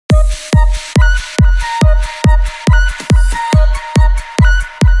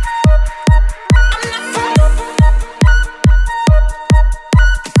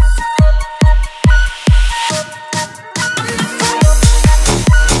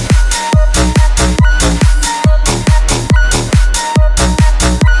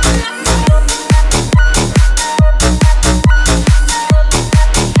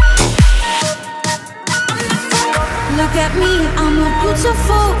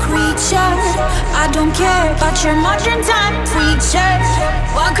preacher. I don't care about your modern time preacher.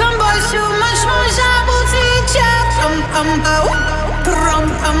 Welcome boys, too much more trouble teacher.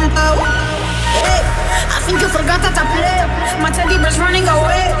 Hey, I think you forgot that I play. My teddy bear's running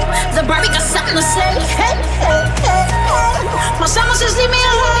away. The Barbie got something to say. Hey, hey, hey, hey. My summer says leave me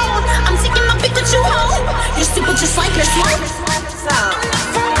alone. I'm taking my Pikachu home. You're stupid just like you're smart.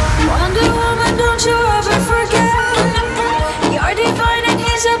 Wonder Woman, don't you ever forget. You're divine and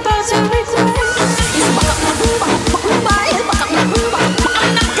he's about to regret. He's back up my booba, back up my booba.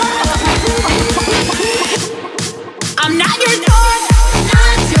 I'm not your dog.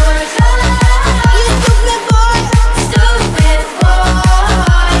 Not your dog. You stupid boy. Stupid boy.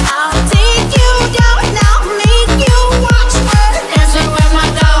 I'll take you down now, make you watch her. Dancing with my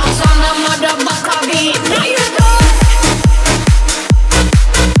dogs on the motherfucker beat. Not your dog.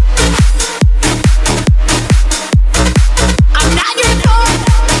 I'm not your dog.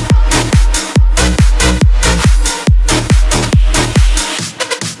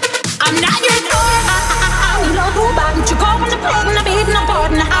 I'm not your dog. I need a booba, don't you go on the plug, and I'm eating a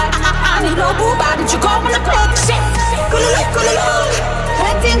partner. I need a booba, don't you go on the plug, shit.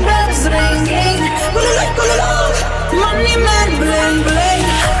 Wedding bells ringing. Money man bling bling.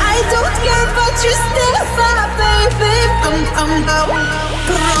 I don't care, but you're still fat, baby.